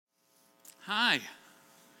Hi.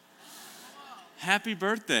 Happy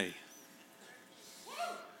birthday.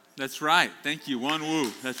 That's right. Thank you. One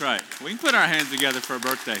woo. That's right. We can put our hands together for a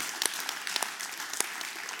birthday.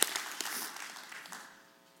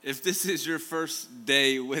 If this is your first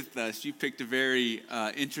day with us, you picked a very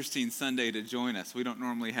interesting Sunday to join us. We don't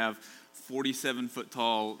normally have 47-foot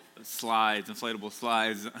tall slides, inflatable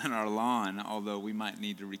slides on our lawn, although we might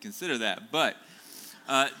need to reconsider that. But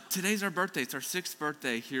today's our birthday. It's our 6th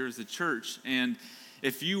birthday here as a church. And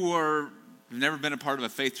if you've never been a part of a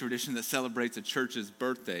faith tradition that celebrates a church's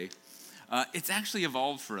birthday, it's actually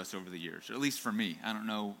evolved for us over the years, or at least for me. I don't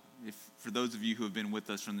know if for those of you who have been with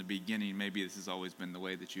us from the beginning, maybe this has always been the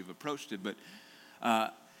way that you've approached it, but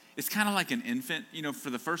it's kind of like an infant. You know, for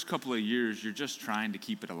the first couple of years, you're just trying to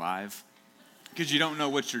keep it alive because you don't know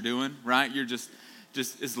what you're doing, right? You're just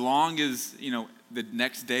as long as, the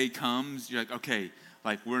next day comes, you're like, okay,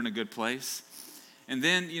 like we're in a good place. And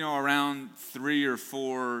then, around 3 or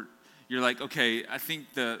 4, you're like, okay, I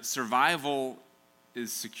think the survival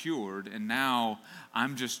is secured, and now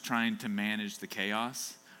I'm just trying to manage the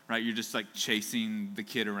chaos, right? You're just like chasing the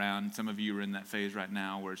kid around. Some of you are in that phase right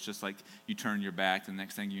now where it's just like you turn your back, the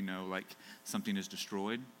next thing you know, like something is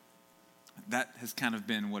destroyed. That has kind of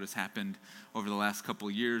been what has happened over the last couple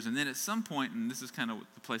of years. And then at some point, and this is kind of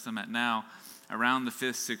the place I'm at now, around the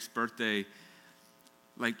 5th, 6th birthday,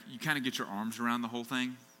 like you kind of get your arms around the whole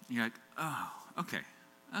thing. You're like, oh, okay.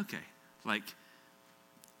 Like,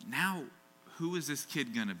 now who is this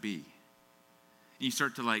kid going to be? And you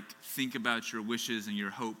start to like think about your wishes and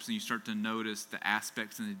your hopes, and you start to notice the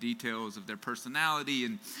aspects and the details of their personality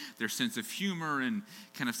and their sense of humor and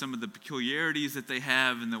kind of some of the peculiarities that they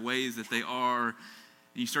have and the ways that they are. And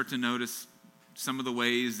you start to notice some of the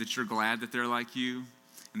ways that you're glad that they're like you.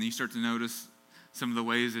 And then you start to notice some of the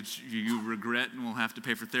ways that you regret and will have to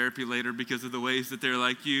pay for therapy later because of the ways that they're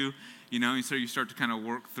like you. And so you start to kind of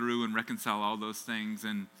work through and reconcile all those things.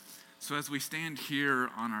 And so as we stand here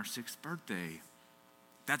on our 6th birthday,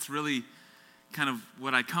 that's really kind of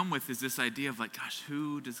what I come with, is this idea of like, gosh,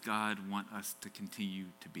 who does God want us to continue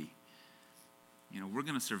to be? We're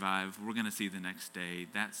going to survive. We're going to see the next day.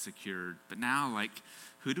 That's secured. But now, like,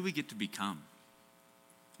 who do we get to become?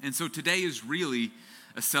 And so today is really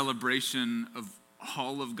a celebration of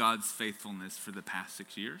all of God's faithfulness for the past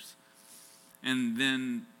 6 years. And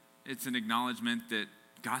then it's an acknowledgement that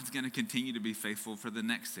God's going to continue to be faithful for the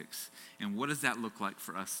next 6. And what does that look like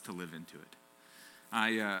for us to live into it?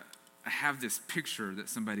 I have this picture that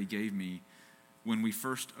somebody gave me when we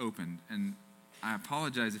first opened. And I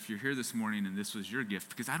apologize if you're here this morning and this was your gift,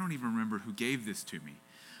 because I don't even remember who gave this to me.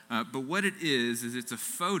 But what it is it's a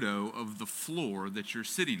photo of the floor that you're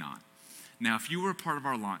sitting on. Now, if you were a part of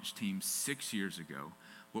our launch team 6 years ago,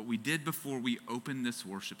 what we did before we opened this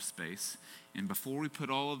worship space and before we put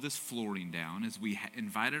all of this flooring down is we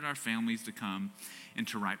invited our families to come and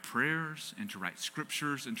to write prayers and to write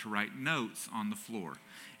scriptures and to write notes on the floor.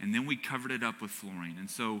 And then we covered it up with flooring. And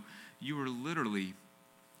so you were literally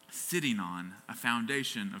sitting on a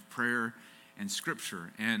foundation of prayer and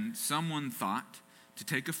scripture. And someone thought to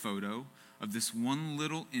take a photo of this one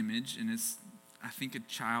little image, and I think a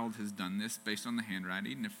child has done this based on the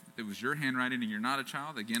handwriting. And if it was your handwriting and you're not a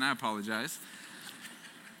child, again, I apologize.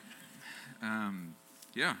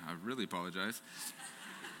 I really apologize.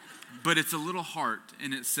 But it's a little heart,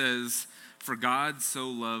 and it says, "For God so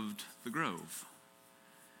loved the grove."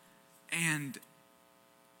 And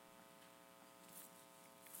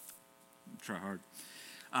try hard.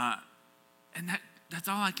 And that's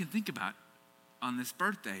all I can think about on this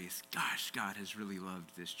birthday is, gosh, God has really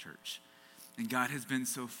loved this church. And God has been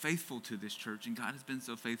so faithful to this church, and God has been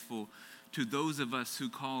so faithful to those of us who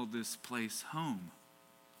call this place home.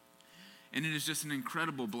 And it is just an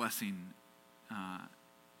incredible blessing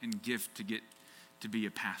and gift to get to be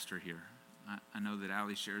a pastor here. I know that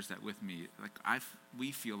Allie shares that with me. Like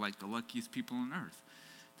we feel like the luckiest people on earth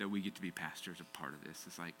that we get to be pastors, a part of this.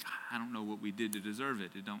 It's like, I don't know what we did to deserve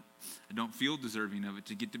it. I don't feel deserving of it,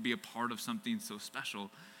 to get to be a part of something so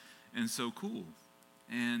special and so cool.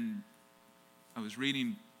 And I was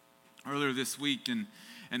reading earlier this week, and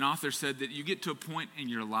an author said that you get to a point in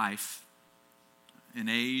your life, in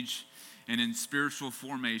age, and in spiritual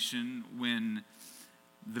formation when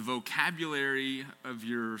the vocabulary of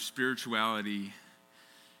your spirituality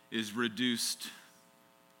is reduced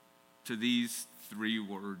to these 3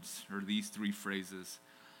 words, or these 3 phrases: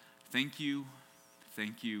 thank you,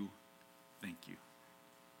 thank you, thank you.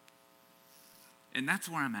 And that's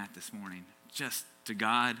where I'm at this morning. Just to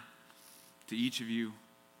God, to each of you,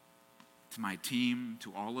 to my team,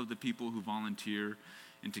 to all of the people who volunteer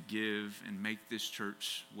and to give and make this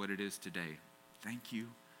church what it is today. Thank you,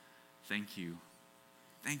 Thank you.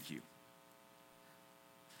 Thank you.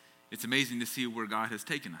 It's amazing to see where God has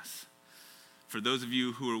taken us. For those of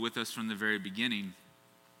you who are with us from the very beginning,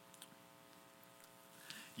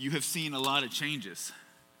 you have seen a lot of changes.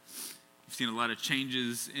 You've seen a lot of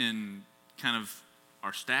changes in kind of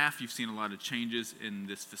our staff. You've seen a lot of changes in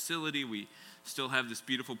this facility. We still have this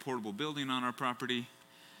beautiful portable building on our property.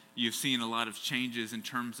 You've seen a lot of changes in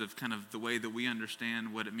terms of kind of the way that we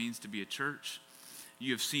understand what it means to be a church.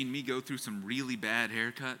 You have seen me go through some really bad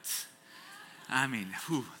haircuts. I mean,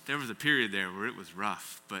 there was a period there where it was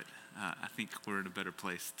rough, but I think we're in a better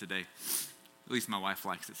place today. At least my wife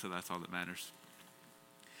likes it, so that's all that matters.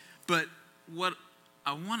 But what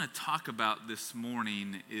I want to talk about this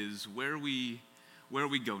morning is where we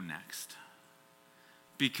go next.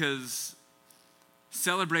 Because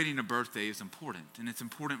celebrating a birthday is important, and it's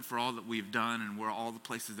important for all that we've done and all the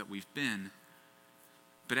places that we've been.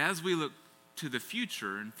 But as we look to the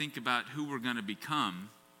future and think about who we're going to become,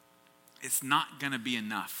 it's not going to be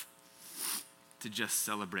enough to just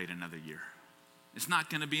celebrate another year. It's not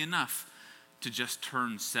going to be enough to just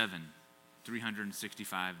turn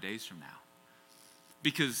 365 days from now.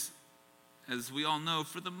 Because, as we all know,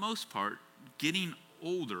 for the most part, getting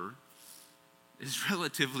older is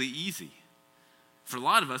relatively easy. For a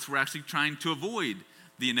lot of us, we're actually trying to avoid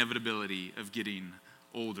the inevitability of getting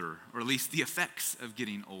older, or at least the effects of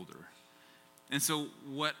getting older. And so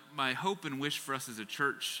what my hope and wish for us as a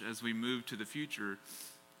church as we move to the future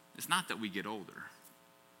is not that we get older,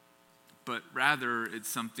 but rather it's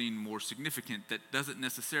something more significant that doesn't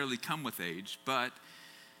necessarily come with age, but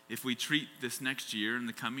if we treat this next year and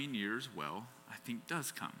the coming years well, I think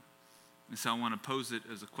does come. And so I want to pose it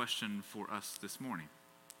as a question for us this morning.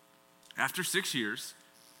 After 6 years,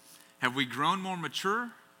 have we grown more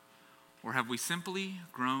mature, or have we simply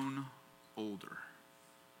grown older?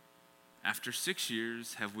 After 6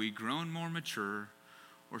 years, have we grown more mature,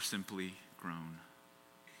 or simply grown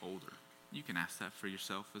older? You can ask that for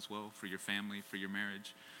yourself as well, for your family, for your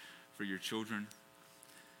marriage, for your children.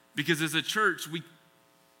 Because as a church,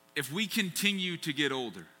 if we continue to get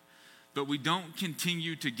older, but we don't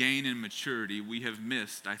continue to gain in maturity, we have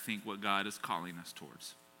missed, I think, what God is calling us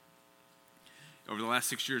towards. Over the last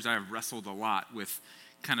 6 years, I have wrestled a lot with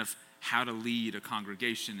kind of how to lead a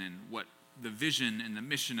congregation and what the vision and the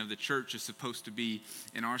mission of the church is supposed to be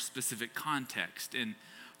in our specific context. And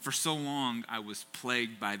for so long, I was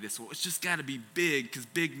plagued by this. Well, it's just got to be big, because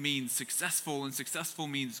big means successful, and successful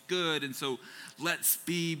means good. And so let's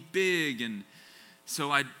be big. And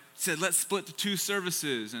so I said, let's split the 2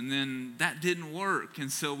 services. And then that didn't work.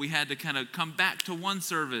 And so we had to kind of come back to 1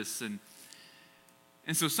 service. And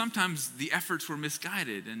so sometimes the efforts were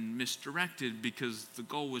misguided and misdirected, because the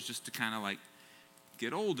goal was just to kind of like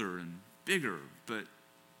get older and bigger. But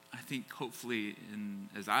I think hopefully,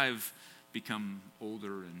 as I've become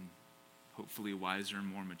older and hopefully wiser and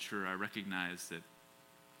more mature, I recognize that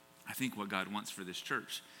I think what God wants for this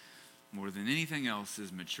church more than anything else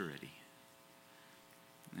is maturity.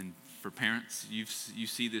 And for parents, you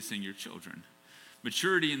see this in your children.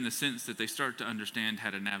 Maturity in the sense that they start to understand how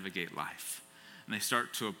to navigate life. And they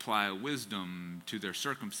start to apply wisdom to their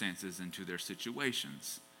circumstances and to their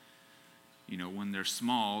situations. You know, when they're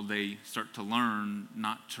small, they start to learn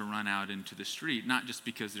not to run out into the street, not just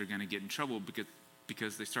because they're going to get in trouble,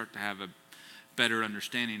 because they start to have a better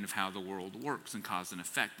understanding of how the world works and cause and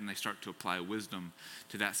effect, and they start to apply wisdom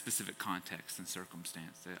to that specific context and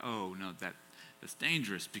circumstance. They, oh, no, that's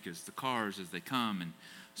dangerous because the cars as they come, and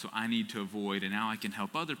so I need to avoid, and now I can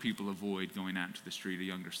help other people avoid going out into the street, a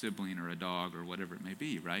younger sibling or a dog or whatever it may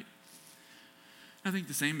be, right? I think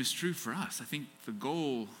the same is true for us. I think the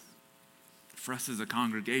goal for us as a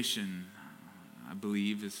congregation, I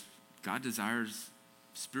believe, is God desires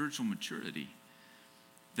spiritual maturity.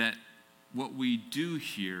 That what we do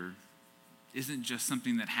here isn't just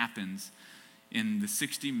something that happens in the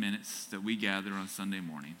 60 minutes that we gather on Sunday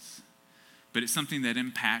mornings, but it's something that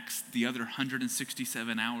impacts the other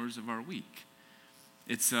 167 hours of our week.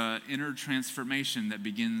 It's an inner transformation that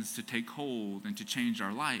begins to take hold and to change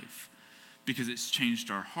our life, because it's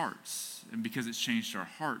changed our hearts. And because it's changed our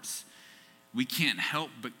hearts, we can't help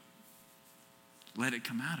but let it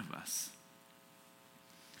come out of us.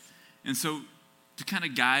 And so to kind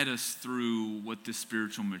of guide us through what this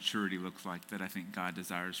spiritual maturity looks like that I think God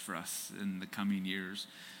desires for us in the coming years,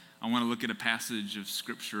 I want to look at a passage of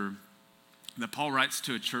Scripture that Paul writes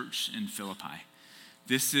to a church in Philippi.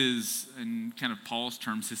 This is, in kind of Paul's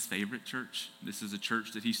terms, his favorite church. This is a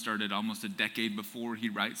church that he started almost a decade before he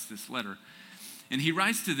writes this letter. And he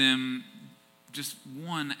writes to them just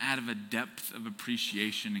one out of a depth of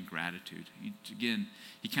appreciation and gratitude.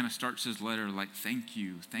 He kind of starts his letter like, thank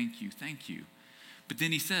you, thank you, thank you. But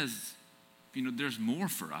then he says, there's more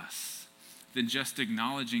for us than just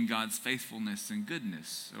acknowledging God's faithfulness and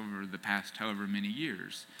goodness over the past however many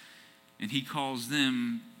years. And he calls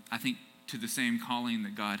them, I think, to the same calling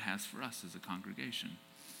that God has for us as a congregation.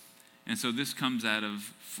 And so this comes out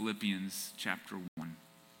of Philippians chapter 1.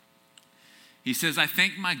 He says, I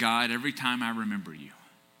thank my God every time I remember you,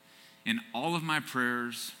 in all of my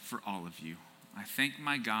prayers for all of you. I thank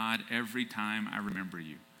my God every time I remember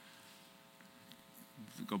you.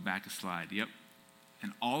 Go back a slide. Yep.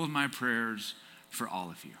 And all of my prayers for all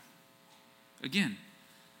of you. Again,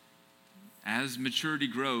 as maturity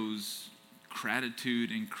grows,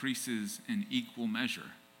 gratitude increases in equal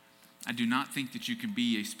measure. I do not think that you can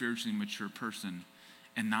be a spiritually mature person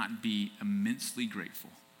and not be immensely grateful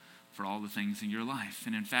for all the things in your life.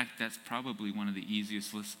 And in fact, that's probably one of the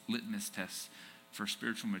easiest litmus tests for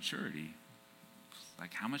spiritual maturity.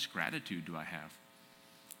 Like, how much gratitude do I have?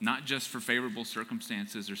 Not just for favorable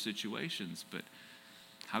circumstances or situations, but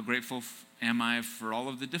how grateful am I for all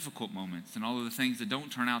of the difficult moments and all of the things that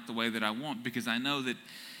don't turn out the way that I want, because I know that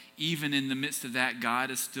even in the midst of that, God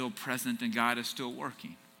is still present and God is still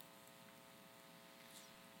working.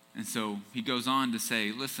 And so he goes on to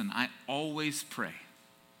say, listen, I always pray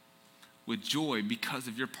with joy because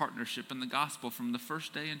of your partnership in the gospel from the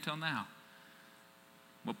first day until now.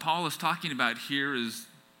 What Paul is talking about here is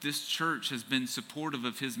this church has been supportive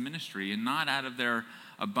of his ministry, and not out of their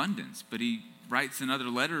abundance, but he writes in other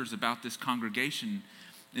letters about this congregation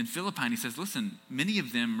in Philippi, and he says, listen, many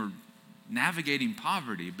of them are navigating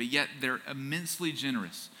poverty, but yet they're immensely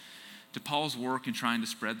generous to Paul's work in trying to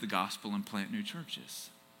spread the gospel and plant new churches.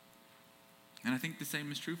 And I think the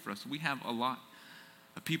same is true for us. We have a lot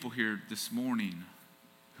of people here this morning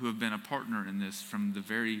who have been a partner in this from the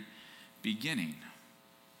very beginning.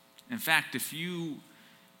 In fact, if you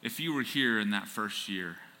were here in that first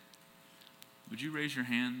year, would you raise your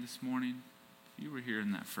hand this morning? If you were here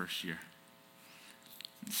in that first year.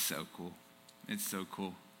 It's so cool. It's so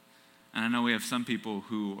cool. And I know we have some people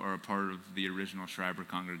who are a part of the original Schreiber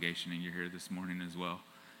congregation, and you're here this morning as well.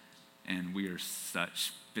 And we are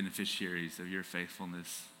such beneficiaries of your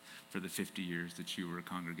faithfulness for the 50 years that you were a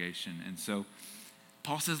congregation. And so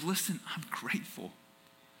Paul says, listen, I'm grateful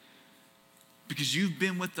because you've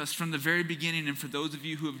been with us from the very beginning. And for those of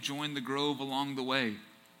you who have joined the Grove along the way,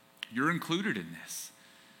 you're included in this.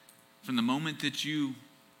 From the moment that you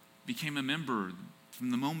became a member, from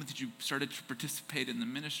the moment that you started to participate in the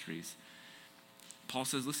ministries, Paul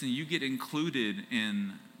says, listen, you get included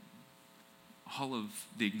in all of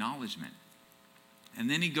the acknowledgement. And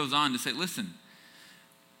then he goes on to say, listen,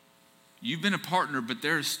 you've been a partner, but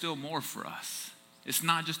there is still more for us. It's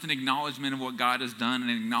not just an acknowledgement of what God has done, an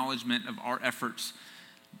acknowledgement of our efforts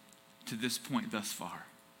to this point thus far.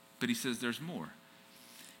 But he says there's more.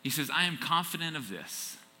 He says, I am confident of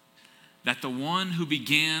this, that the one who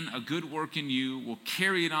began a good work in you will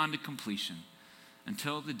carry it on to completion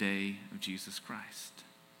until the day of Jesus Christ.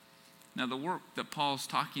 Now, the work that Paul's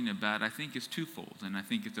talking about, I think, is twofold, and I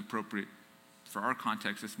think it's appropriate for our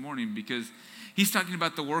context this morning because he's talking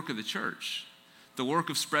about the work of the church, the work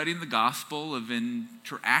of spreading the gospel, of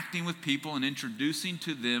interacting with people and introducing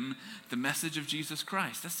to them the message of Jesus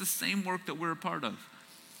Christ. That's the same work that we're a part of.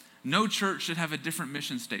 No church should have a different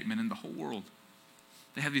mission statement in the whole world.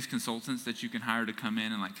 They have these consultants that you can hire to come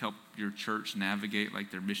in and help your church navigate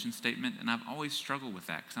their mission statement, and I've always struggled with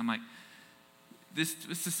that because I'm like,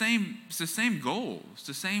 it's the same goal. It's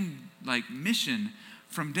the same mission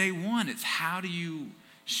from day one. It's how do you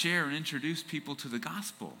share and introduce people to the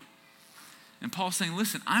gospel? And Paul's saying,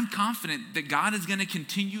 listen, I'm confident that God is going to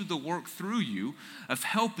continue the work through you of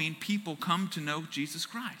helping people come to know Jesus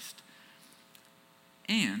Christ.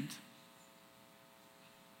 And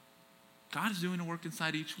God is doing a work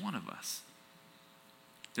inside each one of us.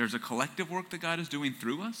 There's a collective work that God is doing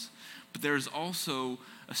through us, but there's also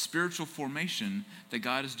a spiritual formation that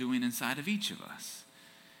God is doing inside of each of us.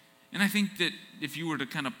 And I think that if you were to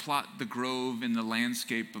kind of plot the Grove in the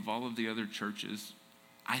landscape of all of the other churches,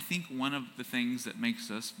 I think one of the things that makes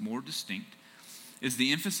us more distinct is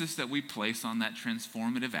the emphasis that we place on that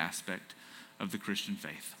transformative aspect of the Christian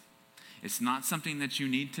faith. It's not something that you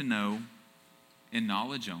need to know in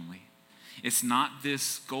knowledge only. It's not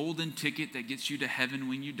this golden ticket that gets you to heaven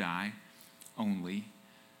when you die only,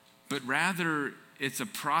 but rather it's a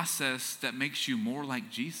process that makes you more like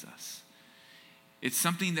Jesus. It's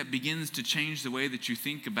something that begins to change the way that you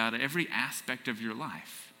think about every aspect of your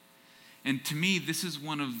life. And to me, this is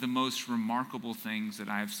one of the most remarkable things that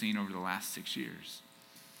I've seen over the last 6 years,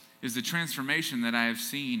 is the transformation that I have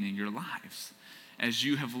seen in your lives as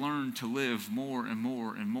you have learned to live more and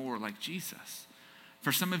more and more like Jesus.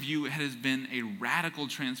 For some of you, it has been a radical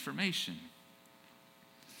transformation.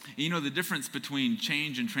 You know, the difference between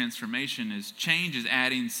change and transformation is change is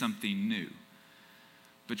adding something new,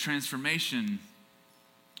 but transformation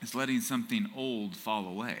is letting something old fall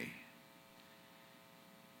away.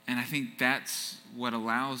 And I think that's what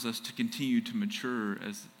allows us to continue to mature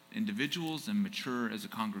as individuals and mature as a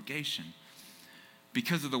congregation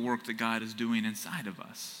because of the work that God is doing inside of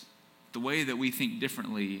us. The way that we think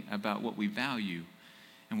differently about what we value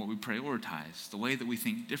and what we prioritize, the way that we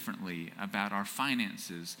think differently about our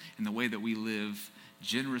finances and the way that we live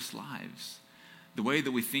generous lives, the way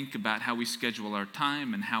that we think about how we schedule our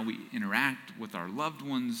time and how we interact with our loved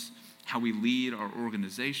ones, how we lead our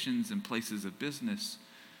organizations and places of business.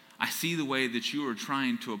 I see the way that you are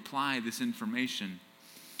trying to apply this information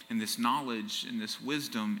and this knowledge and this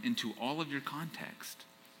wisdom into all of your context.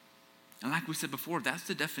 And like we said before, that's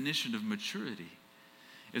the definition of maturity,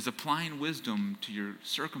 is applying wisdom to your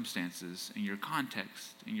circumstances and your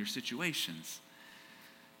context and your situations.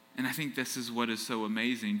 And I think this is what is so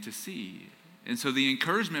amazing to see. And so the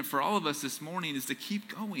encouragement for all of us this morning is to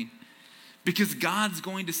keep going, because God's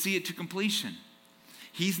going to see it to completion.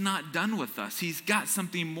 He's not done with us. He's got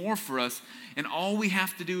something more for us. And all we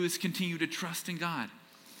have to do is continue to trust in God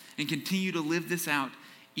and continue to live this out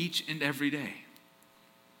each and every day.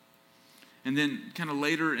 And then kind of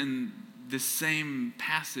later in this same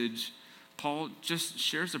passage, Paul just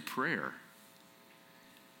shares a prayer.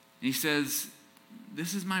 And he says,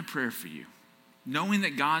 this is my prayer for you, knowing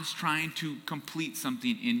that God's trying to complete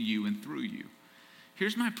something in you and through you.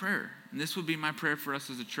 Here's my prayer, and this would be my prayer for us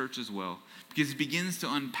as a church as well, because he begins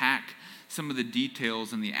to unpack some of the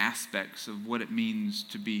details and the aspects of what it means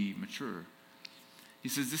to be mature. He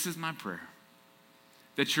says, this is my prayer,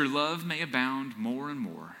 that your love may abound more and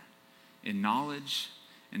more in knowledge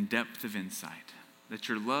and depth of insight, that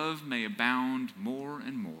your love may abound more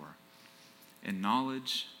and more in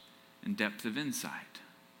knowledge and depth of insight.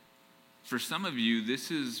 For some of you, this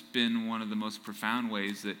has been one of the most profound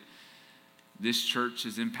ways that this church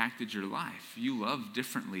has impacted your life. You love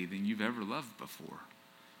differently than you've ever loved before.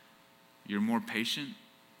 You're more patient.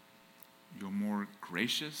 You're more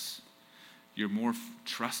gracious. You're more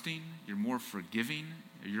trusting. You're more forgiving.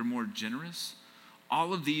 You're more generous.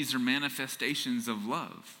 All of these are manifestations of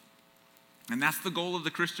love. And that's the goal of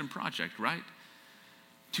the Christian project, right?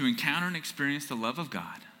 To encounter and experience the love of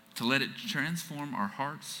God, to let it transform our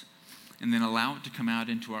hearts, and then allow it to come out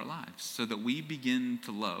into our lives so that we begin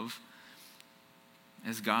to love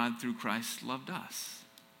as God through Christ loved us.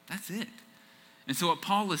 That's it. And so what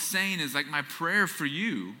Paul is saying is, like, my prayer for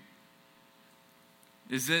you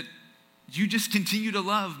is that you just continue to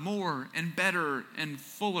love more and better and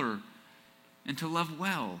fuller and to love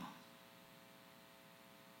well.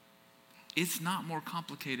 It's not more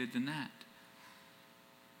complicated than that.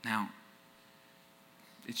 Now,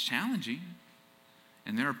 it's challenging,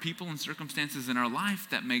 and there are people and circumstances in our life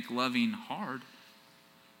that make loving hard.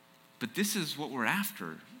 But this is what we're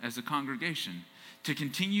after as a congregation, to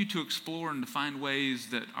continue to explore and to find ways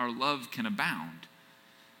that our love can abound,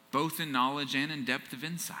 both in knowledge and in depth of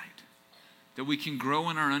insight, that we can grow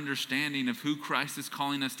in our understanding of who Christ is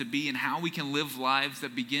calling us to be and how we can live lives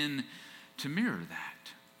that begin to mirror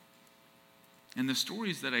that. And the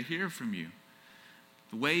stories that I hear from you,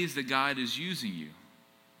 the ways that God is using you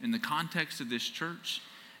in the context of this church,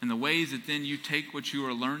 and the ways that then you take what you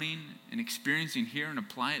are learning and experiencing here and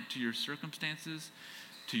apply it to your circumstances,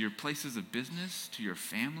 to your places of business, to your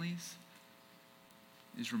families,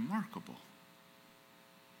 is remarkable.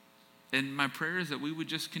 And my prayer is that we would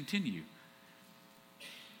just continue.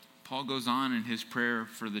 Paul goes on in his prayer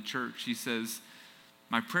for the church. He says,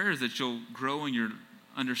 my prayer is that you'll grow in your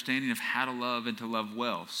understanding of how to love and to love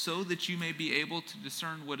well, so that you may be able to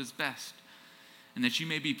discern what is best, and that you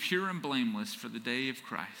may be pure and blameless for the day of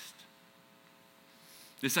Christ.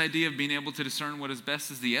 This idea of being able to discern what is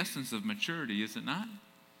best is the essence of maturity, is it not?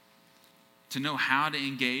 To know how to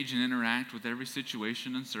engage and interact with every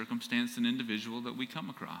situation and circumstance and individual that we come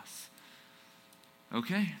across.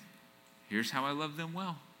 Okay, here's how I love them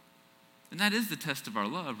well. And that is the test of our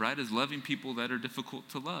love, right? Is loving people that are difficult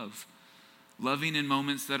to love. Loving in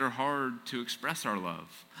moments that are hard to express our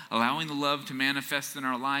love. Allowing the love to manifest in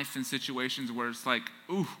our life in situations where it's like,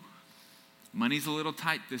 ooh, money's a little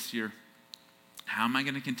tight this year. How am I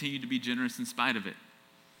going to continue to be generous in spite of it?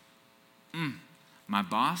 My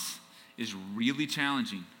boss is really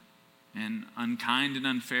challenging and unkind and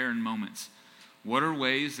unfair in moments. What are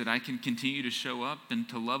ways that I can continue to show up and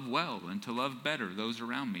to love well and to love better those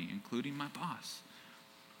around me, including my boss?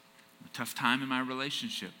 A tough time in my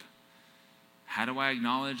relationship. How do I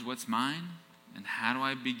acknowledge what's mine? And how do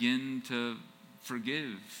I begin to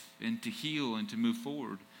forgive and to heal and to move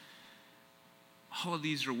forward? All of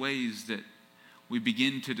these are ways that we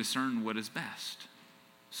begin to discern what is best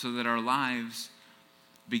so that our lives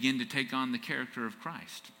begin to take on the character of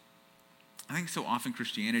Christ. I think so often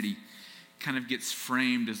Christianity kind of gets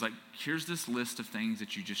framed as like, here's this list of things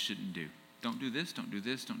that you just shouldn't do. Don't do this, don't do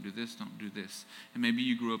this, don't do this, don't do this. And maybe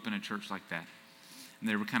you grew up in a church like that. And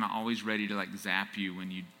they were kind of always ready to like zap you when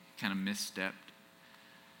you kind of misstepped.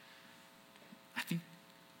 I think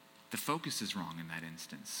the focus is wrong in that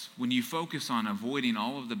instance. When you focus on avoiding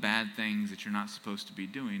all of the bad things that you're not supposed to be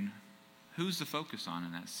doing, who's the focus on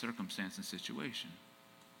in that circumstance and situation?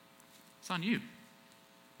 It's on you,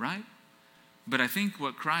 right? But I think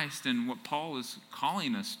what Christ and what Paul is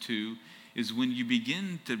calling us to is when you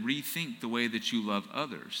begin to rethink the way that you love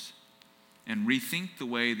others and rethink the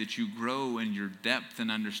way that you grow in your depth and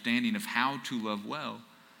understanding of how to love well,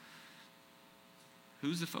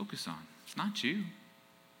 who's the focus on? It's not you.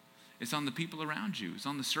 It's on the people around you. It's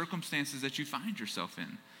on the circumstances that you find yourself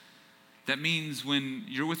in. That means when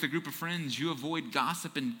you're with a group of friends, you avoid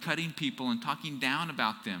gossip and cutting people and talking down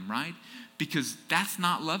about them, right? Because that's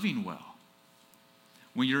not loving well.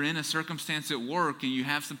 When you're in a circumstance at work and you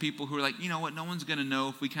have some people who are like, you know what, no one's going to know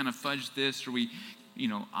if we kind of fudge this or we,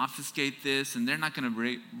 obfuscate this, and they're not going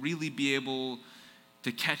to really be able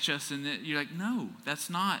to catch us. And you're like, no, that's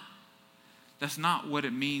not what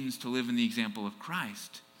it means to live in the example of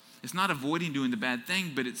Christ. It's not avoiding doing the bad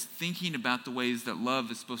thing, but it's thinking about the ways that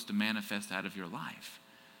love is supposed to manifest out of your life.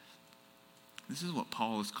 This is what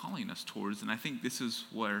Paul is calling us towards, and I think this is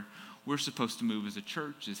where we're supposed to move as a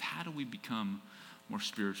church, is how do we become more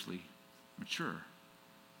spiritually mature?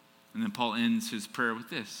 And then Paul ends his prayer with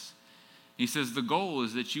this. He says, the goal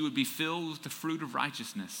is that you would be filled with the fruit of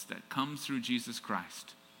righteousness that comes through Jesus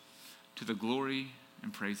Christ to the glory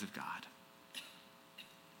and praise of God.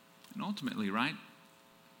 And ultimately, right?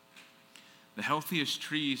 The healthiest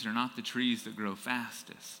trees are not the trees that grow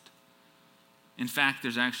fastest. In fact,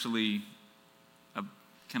 there's actually a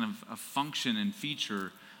kind of a function and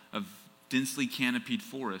feature of densely canopied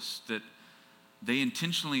forests that they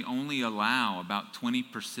intentionally only allow about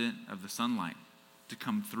 20% of the sunlight to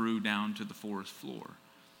come through down to the forest floor,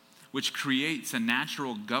 which creates a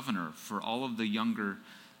natural governor for all of the younger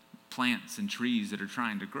plants and trees that are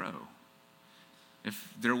trying to grow.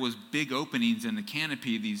 If there was big openings in the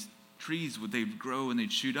canopy, these trees they'd grow and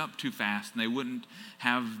they'd shoot up too fast, and they wouldn't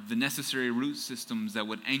have the necessary root systems that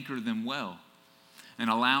would anchor them well and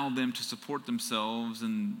allow them to support themselves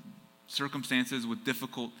in circumstances with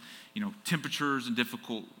difficult temperatures and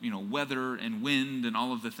difficult weather and wind and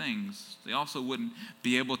all of the things. They also wouldn't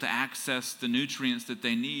be able to access the nutrients that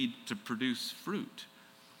they need to produce fruit.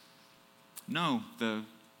 No, the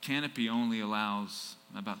canopy only allows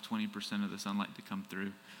about 20% of the sunlight to come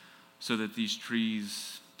through so that these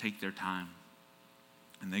trees take their time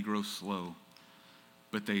and they grow slow,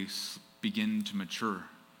 but they begin to mature.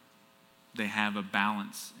 They have a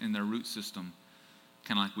balance in their root system,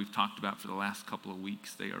 kind of like we've talked about for the last couple of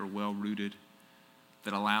weeks. They are well rooted,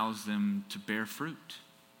 that allows them to bear fruit.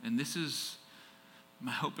 And this is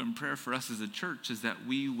my hope and prayer for us as a church, is that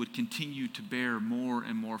we would continue to bear more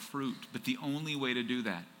and more fruit. But the only way to do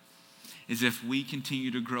that is if we continue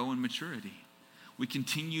to grow in maturity. We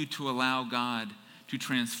continue to allow God to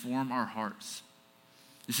transform our hearts.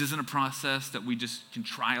 This isn't a process that we just can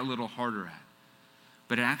try a little harder at,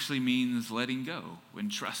 but it actually means letting go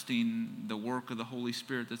and trusting the work of the Holy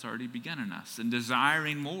Spirit that's already begun in us and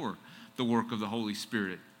desiring more the work of the Holy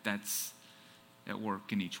Spirit that's at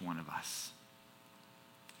work in each one of us.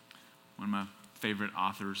 One of my favorite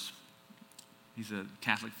authors, he's a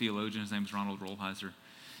Catholic theologian, his name is Ronald Rolheiser.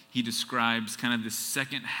 He describes kind of this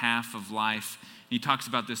second half of life. He talks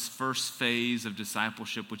about this first phase of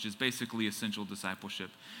discipleship, which is basically essential discipleship.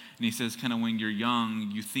 And he says kind of when you're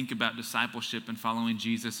young, you think about discipleship and following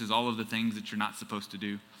Jesus as all of the things that you're not supposed to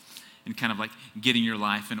do, and kind of like getting your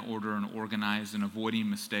life in order and organized and avoiding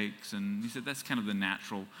mistakes. And he said that's kind of the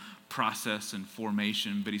natural process and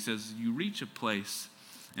formation. But he says you reach a place,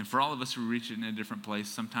 and for all of us, we reach it in a different place.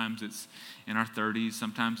 Sometimes it's in our 30s,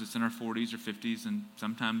 sometimes it's in our 40s or 50s, and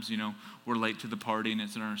sometimes, we're late to the party and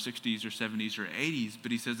it's in our 60s or 70s or 80s.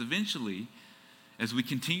 But he says eventually, as we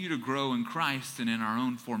continue to grow in Christ and in our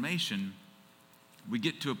own formation, we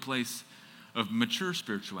get to a place of mature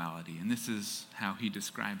spirituality, and this is how he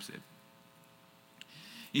describes it.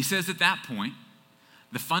 He says at that point,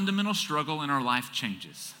 the fundamental struggle in our life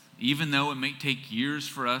changes, even though it may take years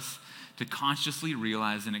for us to consciously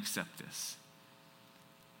realize and accept this.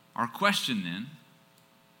 Our question then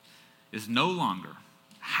is no longer,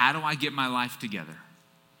 how do I get my life together?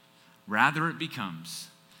 Rather, it becomes,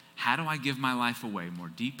 how do I give my life away more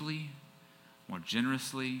deeply, more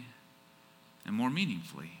generously, and more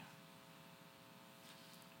meaningfully?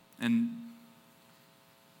 And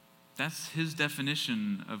that's his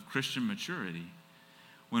definition of Christian maturity.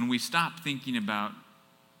 When we stop thinking about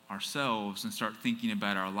ourselves and start thinking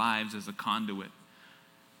about our lives as a conduit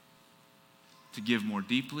to give more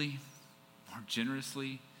deeply, more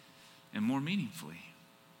generously, and more meaningfully.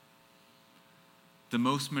 The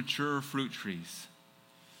most mature fruit trees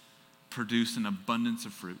produce an abundance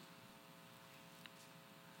of fruit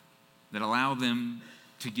that allow them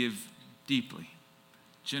to give deeply,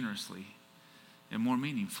 generously, and more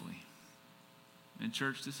meaningfully. And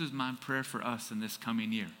church, this is my prayer for us in this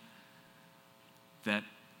coming year, that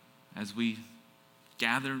as we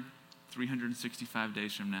gather 365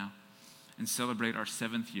 days from now and celebrate our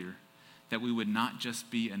 7th year, that we would not just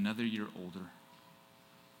be another year older,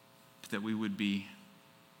 but that we would be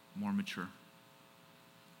more mature.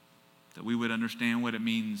 That we would understand what it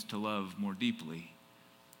means to love more deeply,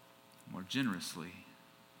 more generously,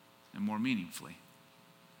 and more meaningfully.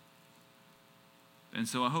 And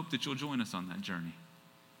so I hope that you'll join us on that journey.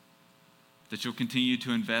 That you'll continue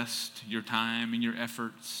to invest your time and your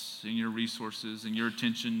efforts and your resources and your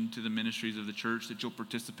attention to the ministries of the church, that you'll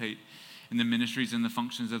participate in the ministries and the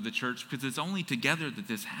functions of the church, because it's only together that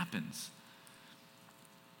this happens.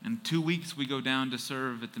 In 2 weeks, we go down to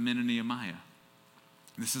serve at the Men of Nehemiah.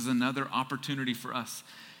 This is another opportunity for us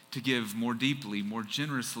to give more deeply, more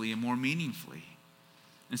generously, and more meaningfully.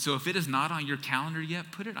 And so if it is not on your calendar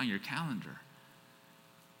yet, put it on your calendar.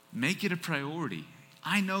 Make it a priority.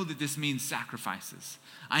 I know that this means sacrifices.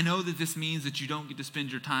 I know that this means that you don't get to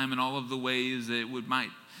spend your time in all of the ways that it might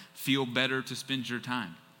feel better to spend your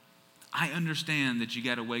time. I understand that you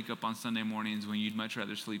got to wake up on Sunday mornings when you'd much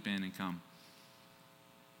rather sleep in and come.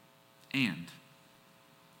 And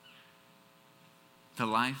the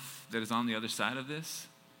life that is on the other side of this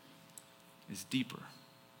is deeper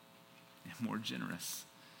and more generous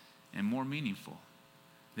and more meaningful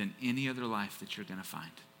than any other life that you're going to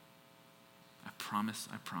find. I promise,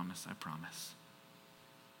 I promise, I promise.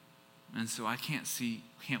 And so I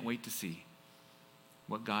can't wait to see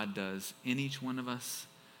what God does in each one of us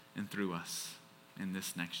and through us in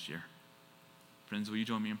this next year. Friends, will you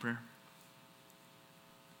join me in prayer?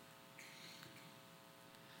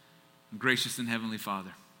 Gracious and Heavenly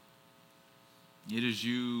Father, it is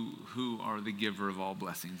you who are the giver of all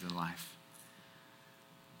blessings in life.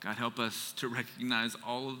 God, help us to recognize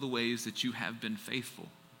all of the ways that you have been faithful,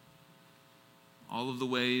 all of the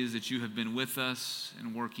ways that you have been with us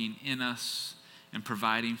and working in us and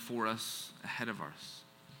providing for us ahead of us.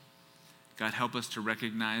 God, help us to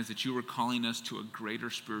recognize that you are calling us to a greater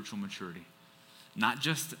spiritual maturity, not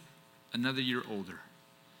just another year older,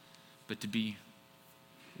 but to be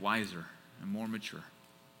wiser and more mature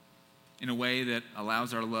in a way that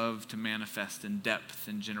allows our love to manifest in depth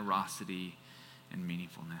and generosity and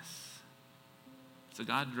meaningfulness. So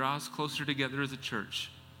God, draw us closer together as a church.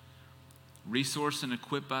 Resource and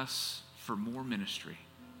equip us for more ministry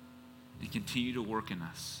and continue to work in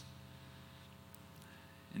us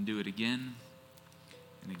and do it again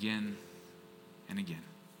and again and again.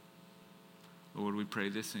 Lord, we pray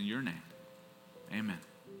this in your name. Amen.